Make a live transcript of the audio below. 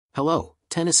Hello,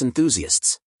 tennis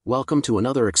enthusiasts. Welcome to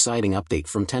another exciting update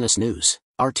from Tennis News.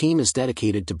 Our team is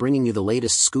dedicated to bringing you the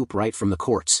latest scoop right from the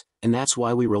courts, and that's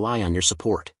why we rely on your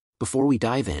support. Before we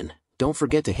dive in, don't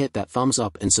forget to hit that thumbs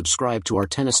up and subscribe to our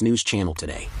Tennis News channel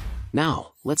today.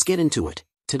 Now, let's get into it.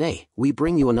 Today, we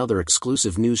bring you another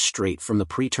exclusive news straight from the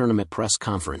pre-tournament press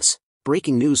conference.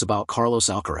 Breaking news about Carlos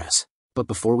Alcaraz. But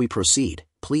before we proceed,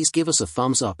 please give us a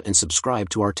thumbs up and subscribe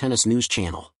to our Tennis News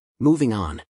channel. Moving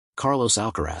on. Carlos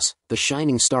Alcaraz, the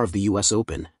shining star of the US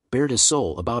Open, bared his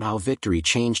soul about how victory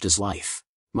changed his life.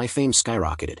 My fame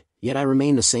skyrocketed, yet I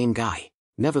remain the same guy.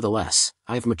 Nevertheless,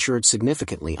 I've matured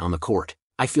significantly on the court.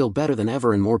 I feel better than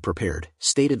ever and more prepared,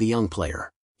 stated the young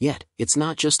player. Yet, it's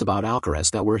not just about Alcaraz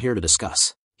that we're here to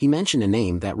discuss. He mentioned a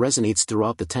name that resonates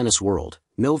throughout the tennis world,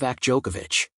 Novak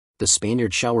Djokovic. The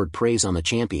Spaniard showered praise on the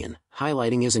champion,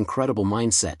 highlighting his incredible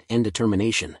mindset and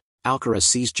determination. Alcaraz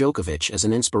sees Djokovic as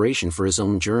an inspiration for his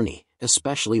own journey,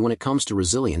 especially when it comes to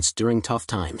resilience during tough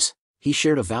times. He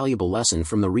shared a valuable lesson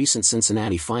from the recent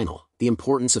Cincinnati final, the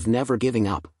importance of never giving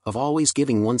up, of always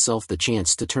giving oneself the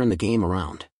chance to turn the game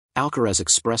around. Alcaraz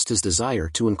expressed his desire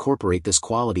to incorporate this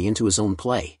quality into his own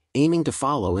play, aiming to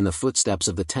follow in the footsteps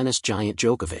of the tennis giant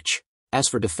Djokovic. As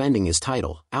for defending his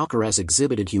title, Alcaraz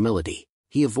exhibited humility.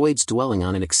 He avoids dwelling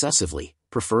on it excessively,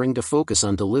 preferring to focus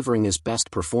on delivering his best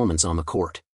performance on the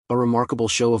court. A remarkable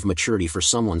show of maturity for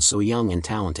someone so young and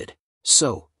talented.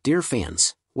 So, dear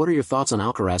fans, what are your thoughts on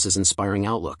Alcaraz's inspiring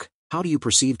outlook? How do you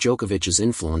perceive Djokovic's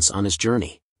influence on his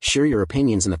journey? Share your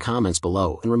opinions in the comments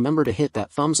below and remember to hit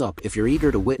that thumbs up if you're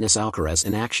eager to witness Alcaraz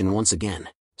in action once again.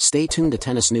 Stay tuned to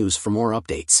Tennis News for more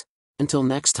updates. Until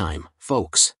next time,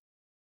 folks.